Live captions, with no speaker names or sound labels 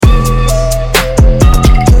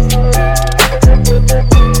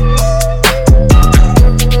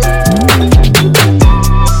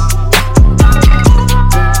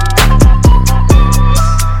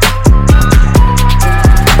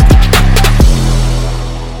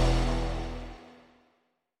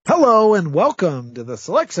Hello and welcome to the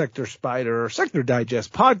Select Sector Spider Sector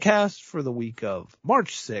Digest podcast for the week of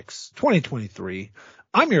March 6, 2023.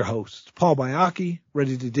 I'm your host, Paul Bayaki,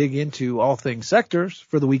 ready to dig into all things sectors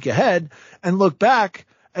for the week ahead and look back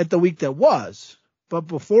at the week that was. But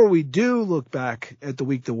before we do look back at the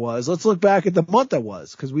week that was, let's look back at the month that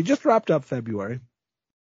was, because we just wrapped up February.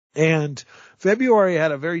 And February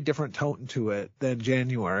had a very different tone to it than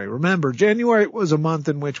January. Remember, January was a month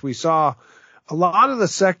in which we saw a lot of the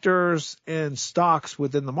sectors and stocks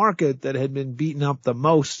within the market that had been beaten up the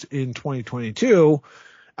most in 2022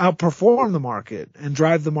 outperform the market and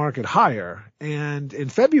drive the market higher. And in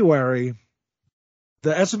February,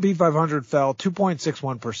 the S&P 500 fell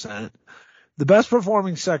 2.61%. The best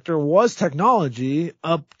performing sector was technology,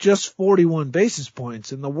 up just 41 basis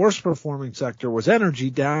points. And the worst performing sector was energy,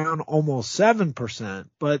 down almost 7%.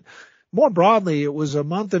 But more broadly, it was a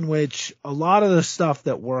month in which a lot of the stuff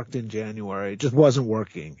that worked in January just wasn't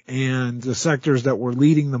working. And the sectors that were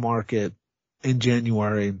leading the market in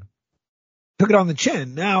January took it on the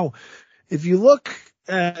chin. Now, if you look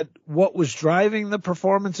at what was driving the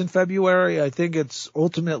performance in February, I think it's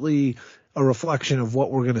ultimately a reflection of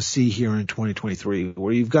what we're going to see here in 2023,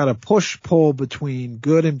 where you've got a push-pull between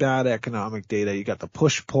good and bad economic data. You got the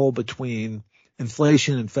push-pull between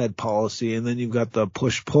inflation and Fed policy, and then you've got the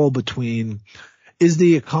push-pull between, is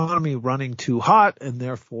the economy running too hot and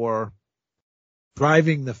therefore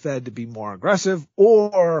driving the Fed to be more aggressive,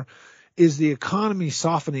 or is the economy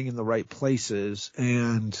softening in the right places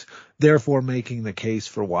and therefore making the case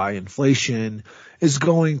for why inflation is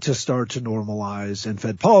going to start to normalize and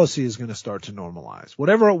Fed policy is going to start to normalize.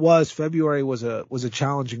 Whatever it was, February was a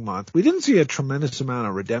challenging month. We didn't see a tremendous amount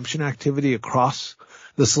of redemption activity across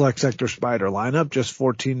the Select Sector Spider lineup, just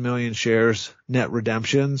 14 million shares net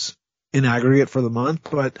redemptions in aggregate for the month,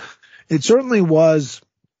 but it certainly was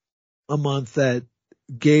a month that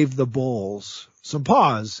gave the bulls some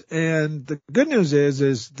pause. And the good news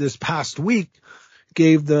is this past week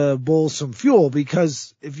gave the bulls some fuel,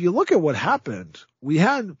 because if you look at what happened, we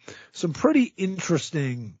had some pretty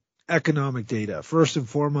interesting economic data. First and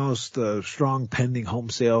foremost, the strong pending home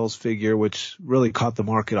sales figure, which really caught the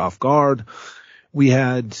market off guard. We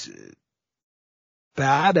had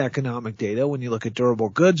bad economic data when you look at durable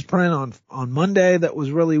goods print on Monday that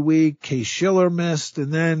was really weak. Case-Shiller missed,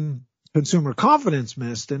 and then consumer confidence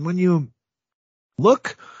missed. And when you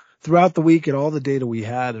look throughout the week at all the data we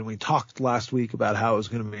had, and we talked last week about how it was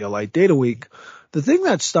going to be a light data week, the thing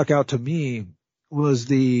that stuck out to me was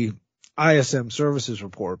the ISM services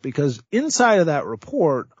report, because inside of that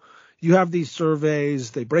report, you have these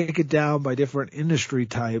surveys, they break it down by different industry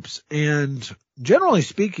types, and generally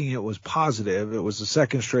speaking, it was positive. It was the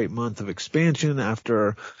second straight month of expansion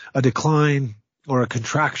after a decline or a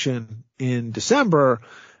contraction in December.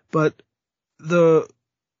 But the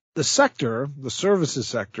sector, the services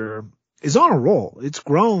sector, is on a roll. It's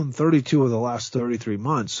grown 32 of the last 33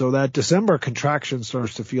 months. So that December contraction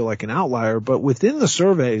starts to feel like an outlier. But within the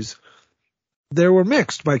surveys, they were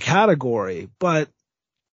mixed by category. But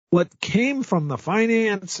what came from the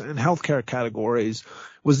finance and healthcare categories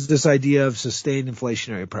was this idea of sustained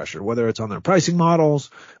inflationary pressure, whether it's on their pricing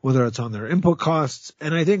models, whether it's on their input costs.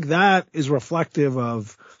 And I think that is reflective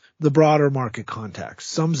of the broader market context,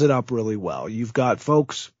 sums it up really well. You've got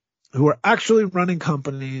folks who are actually running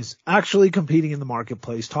companies, actually competing in the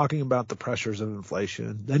marketplace, talking about the pressures of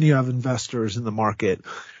inflation. Then you have investors in the market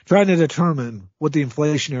trying to determine what the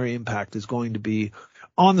inflationary impact is going to be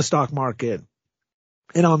on the stock market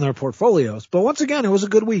and on their portfolios. But once again, it was a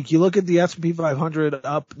good week. You look at the S&P 500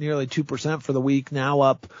 up nearly 2% for the week, now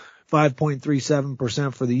up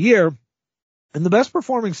 5.37% for the year. And the best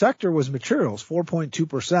performing sector was materials,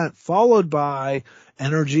 4.2%, followed by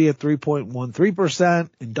energy at 3.13%,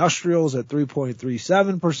 industrials at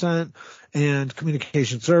 3.37%, and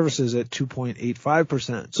communication services at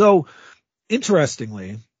 2.85%. So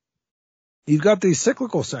interestingly, you've got these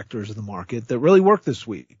cyclical sectors of the market that really work this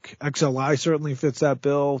week. XLI certainly fits that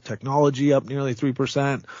bill. Technology up nearly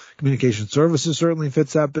 3%. Communication services certainly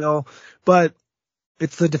fits that bill. But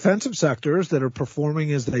it's the defensive sectors that are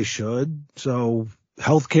performing as they should. So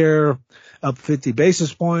healthcare up 50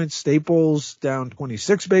 basis points, staples down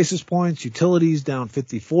 26 basis points, utilities down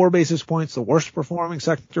 54 basis points, the worst performing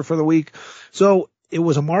sector for the week. So it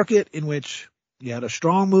was a market in which you had a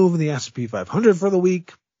strong move in the S&P 500 for the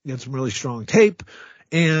week. You had some really strong tape,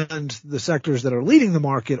 and the sectors that are leading the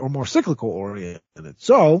market are more cyclical oriented.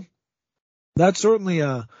 So that's certainly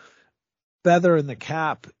a feather in the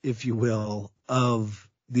cap, if you will, of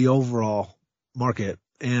the overall market.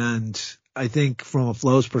 And I think from a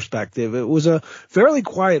flows perspective, it was a fairly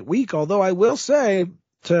quiet week, although I will say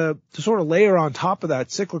to sort of layer on top of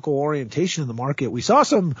that cyclical orientation in the market, we saw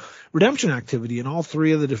some redemption activity in all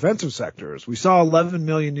three of the defensive sectors. We saw 11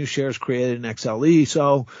 million new shares created in XLE.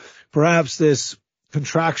 So perhaps this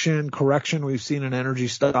correction we've seen in energy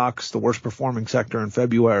stocks, the worst performing sector in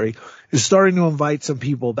February, is starting to invite some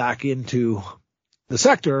people back into the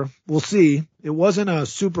sector. We'll see. It wasn't a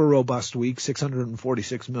super robust week,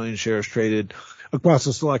 646 million shares traded across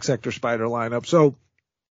the select sector spider lineup. So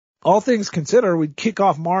all things considered, we'd kick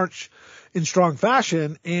off March in strong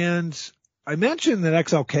fashion. And I mentioned that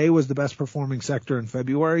XLK was the best performing sector in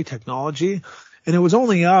February, technology, and it was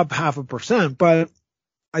only up 0.5%. But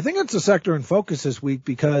I think it's a sector in focus this week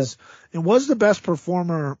because it was the best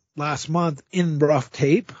performer last month in rough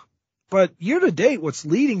tape. But year to date, what's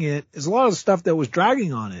leading it is a lot of the stuff that was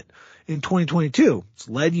dragging on it in 2022. It's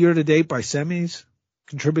led year to date by semis,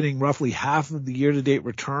 contributing roughly half of the year to date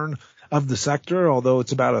return of the sector, although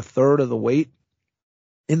it's about a third of the weight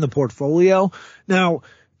in the portfolio. Now,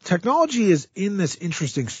 technology is in this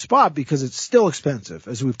interesting spot because it's still expensive,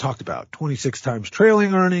 as we've talked about. 26 times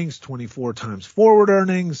trailing earnings, 24 times forward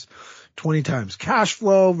earnings, 20 times cash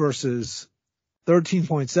flow versus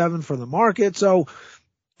 13.7 for the market. So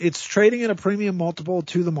it's trading at a premium multiple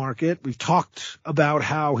to the market. We've talked about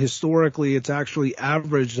how historically it's actually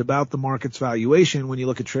averaged about the market's valuation when you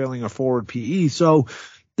look at trailing or forward PE. So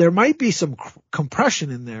there might be some compression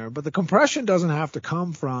in there, but the compression doesn't have to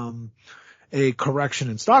come from a correction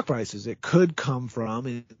in stock prices. It could come from,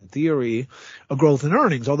 in theory, a growth in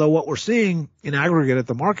earnings. Although what we're seeing in aggregate at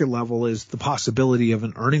the market level is the possibility of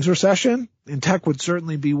an earnings recession. And tech would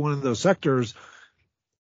certainly be one of those sectors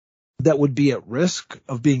that would be at risk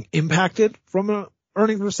of being impacted from an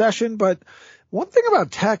earnings recession. But one thing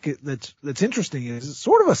about tech that's interesting is it's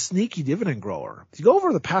sort of a sneaky dividend grower. If you go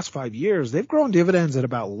over the past 5 years, they've grown dividends at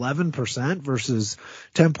about 11% versus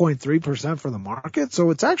 10.3% for the market. So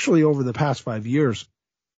it's actually over the past 5 years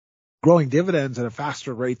growing dividends at a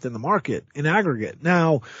faster rate than the market in aggregate.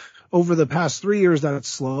 Now, over the past 3 years, that's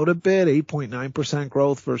slowed a bit, 8.9%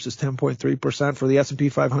 growth versus 10.3% for the S&P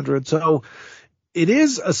 500. So it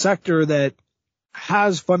is a sector that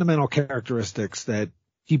has fundamental characteristics that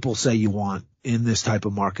people say you want in this type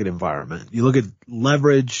of market environment. You look at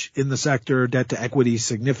leverage in the sector, debt to equity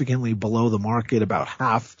significantly below the market, about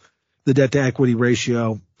half the debt to equity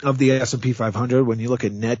ratio of the S&P 500. When you look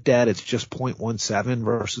at net debt, it's just 0.17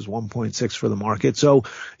 versus 1.6 for the market. So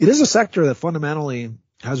it is a sector that fundamentally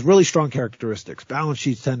has really strong characteristics. Balance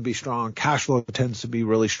sheets tend to be strong, cash flow tends to be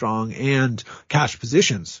really strong, and cash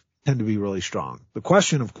positions tend to be really strong. The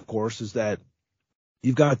question, of course, is that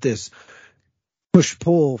you've got this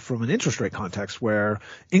push-pull from an interest rate context where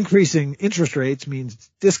increasing interest rates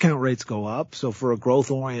means discount rates go up. So for a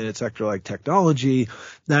growth-oriented sector like technology,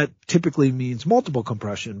 that typically means multiple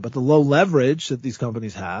compression. But the low leverage that these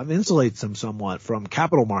companies have insulates them somewhat from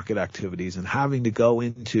capital market activities and having to go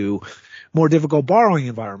into more difficult borrowing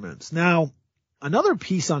environments. Now, another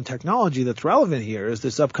piece on technology that's relevant here is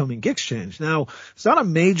this upcoming GICS change. Now, it's not a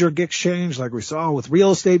major GICS change like we saw with real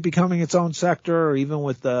estate becoming its own sector or even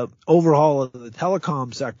with the overhaul of the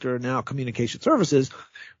telecom sector, now communication services.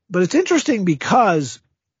 But it's interesting because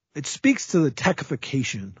it speaks to the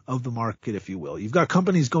techification of the market, if you will. You've got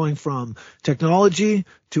companies going from technology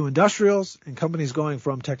to industrials and companies going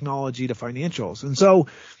from technology to financials. And so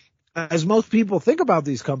as most people think about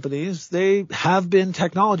these companies, they have been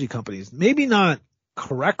technology companies. Maybe not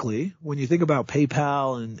correctly when you think about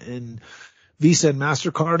PayPal and Visa and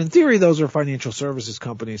MasterCard. In theory, those are financial services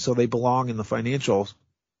companies, so they belong in the financial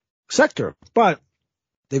sector. But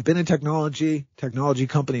they've been in technology. Technology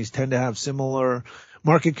companies tend to have similar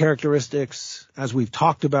market characteristics. As we've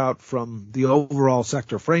talked about from the overall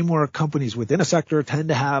sector framework, companies within a sector tend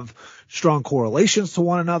to have strong correlations to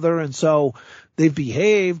one another. And so they've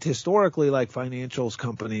behaved historically like financials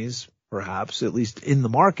companies, perhaps, at least in the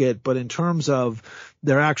market. But in terms of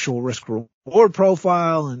their actual risk reward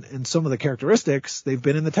profile and some of the characteristics, they've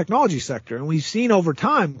been in the technology sector. And we've seen over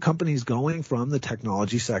time companies going from the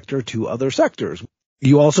technology sector to other sectors.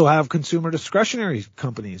 You also have consumer discretionary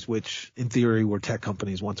companies, which in theory were tech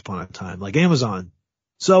companies once upon a time, like Amazon.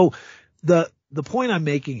 So the point I'm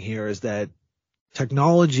making here is that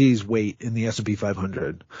technology's weight in the S&P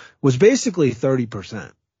 500 was basically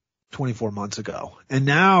 30% 24 months ago. And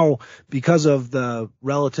now, because of the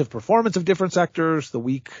relative performance of different sectors, the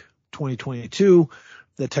weak 2022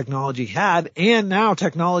 that technology had, and now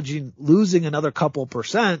technology losing another couple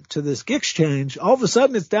percent to this GICS change, all of a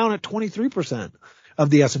sudden it's down at 23% of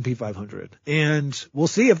the S&P 500. And we'll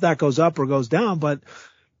see if that goes up or goes down. But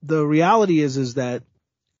the reality is that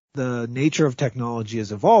the nature of technology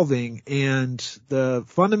is evolving and the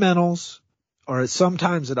fundamentals are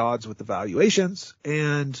sometimes at odds with the valuations,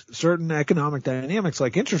 and certain economic dynamics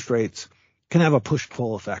like interest rates can have a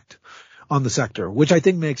push-pull effect on the sector, which I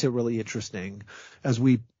think makes it really interesting as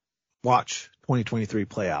we watch 2023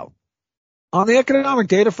 play out. On the economic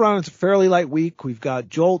data front, it's a fairly light week. We've got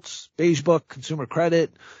JOLTS, Beige Book, consumer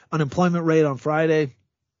credit, unemployment rate on Friday,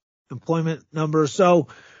 employment numbers. So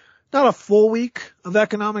not a full week of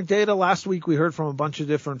economic data. Last week we heard from a bunch of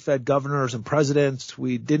different Fed governors and presidents.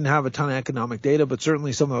 We didn't have a ton of economic data, but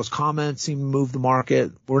certainly some of those comments seem to move the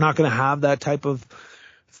market. We're not going to have that type of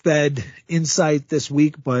Fed insight this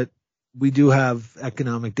week, but we do have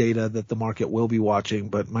economic data that the market will be watching,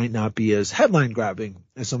 but might not be as headline grabbing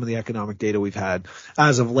as some of the economic data we've had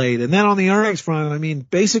as of late. And then on the earnings front, I mean,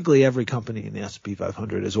 basically every company in the S&P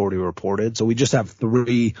 500 has already reported. So we just have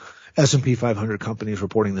 3 S&P 500 companies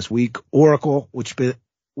reporting this week. Oracle, which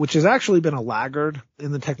has actually been a laggard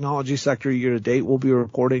in the technology sector year to date, will be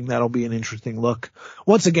reporting. That'll be an interesting look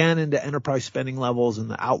once again into enterprise spending levels and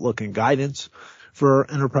the outlook and guidance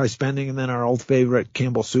for enterprise spending. And then our old favorite,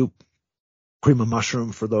 Campbell Soup, cream of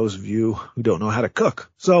mushroom, for those of you who don't know how to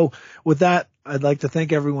cook. So with that, I'd like to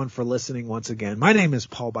thank everyone for listening once again. My name is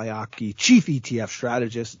Paul Bayaki, Chief ETF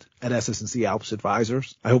Strategist at SS&C Alps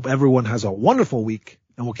Advisors. I hope everyone has a wonderful week,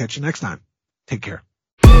 and we'll catch you next time. Take care.